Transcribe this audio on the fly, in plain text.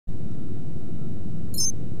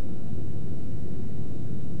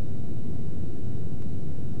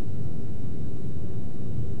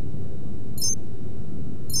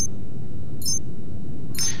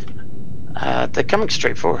They're coming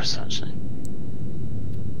straight for us, actually.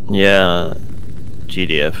 Yeah,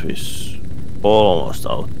 GDF is almost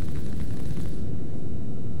out.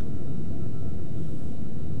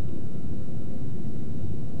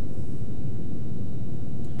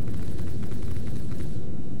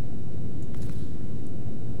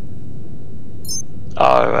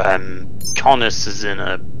 Oh, Connus is in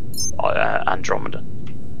a Andromeda.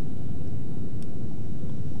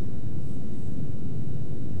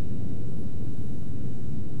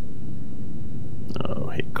 Oh,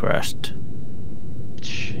 he crashed.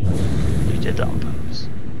 He did that on purpose.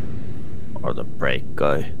 Or the brake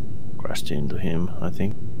guy crashed into him, I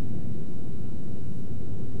think.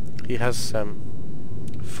 He has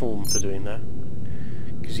form for doing that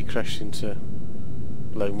because he crashed into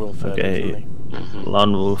Lone Wolf earlier, Okay, didn't he?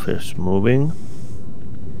 Lone Wolf is moving.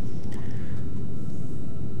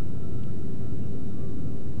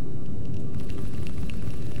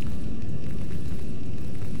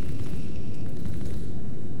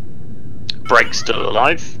 Brake's still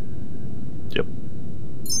alive. Yep.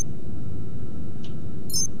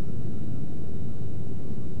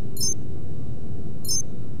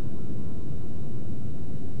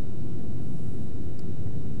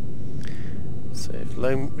 So if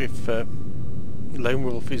Lone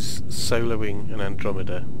Wolf is soloing an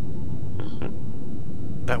Andromeda,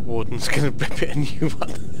 that Warden's going to rip it a new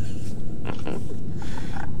one.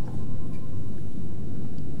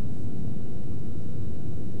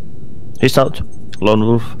 He's out. Lone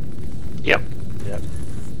Wolf. Yep. Yep.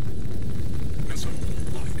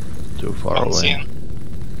 Too far Can't see away. him.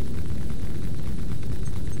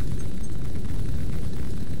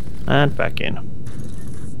 And back in.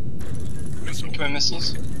 Incoming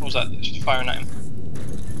missiles. What was that? Just firing at him.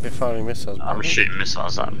 They're firing missiles. I'm probably. shooting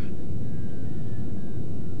missiles at him.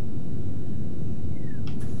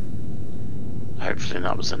 Hopefully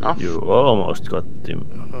that was enough. You almost got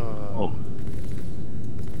him. Oh.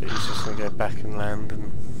 He's just going to go back and land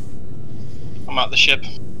and... I'm out the ship.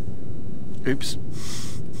 Oops.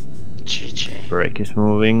 GG. Brake is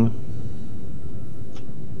moving.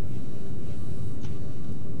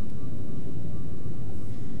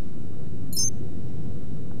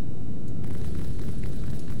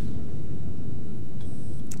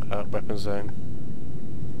 Weapon zone.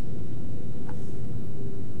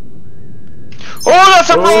 Oh, that's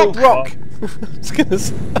a rock! Rock! I was gonna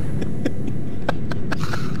say.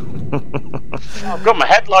 I've got my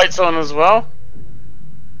headlights on as well.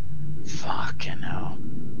 Fucking hell.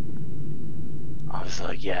 I was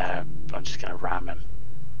like, yeah, I'm just gonna ram him.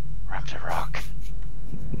 Ram the rock.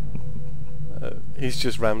 He's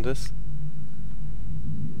just rammed us.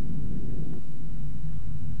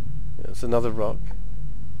 It's another rock.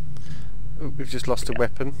 Oh, we've just lost a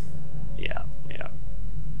weapon. Yeah, yeah.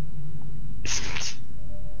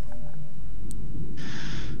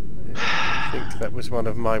 I think that was one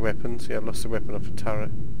of my weapons. Yeah, I've lost a weapon off a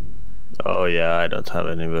turret. Oh yeah, I don't have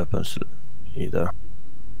any weapons either.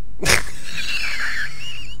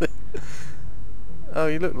 Oh,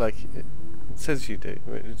 you look like... It says you do.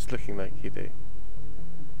 It's looking like you do.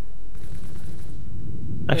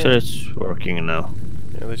 Actually, it's working now.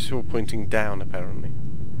 Yeah, they're just all pointing down, apparently.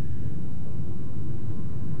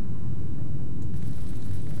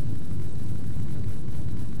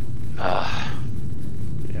 Ah,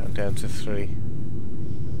 Yeah, I'm down to 3.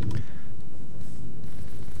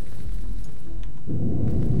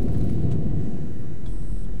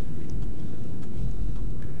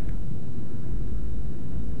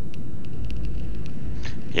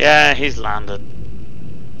 yeah, he's landed.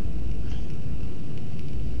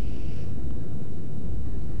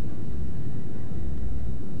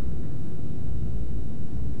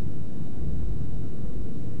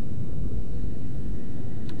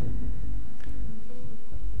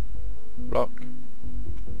 Rock.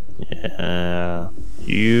 Yeah,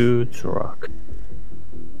 huge rock.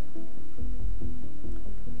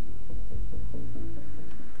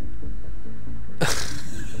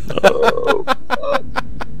 Oh,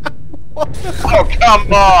 Oh,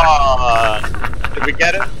 come on! Did we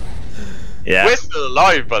get him? yeah, We're still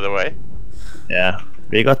alive, by the way. yeah.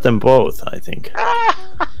 We got them both, I think.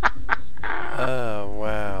 Oh,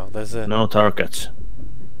 wow. There's a... No targets.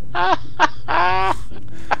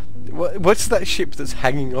 What's that ship that's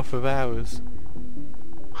hanging off of ours?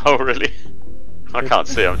 Oh, really? I can't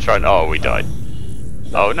see. I'm trying. Oh, we died.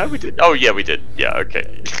 Oh, no, we did. Oh, yeah, we did. Yeah,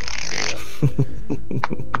 okay.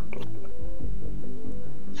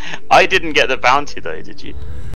 I didn't get the bounty, though, did you?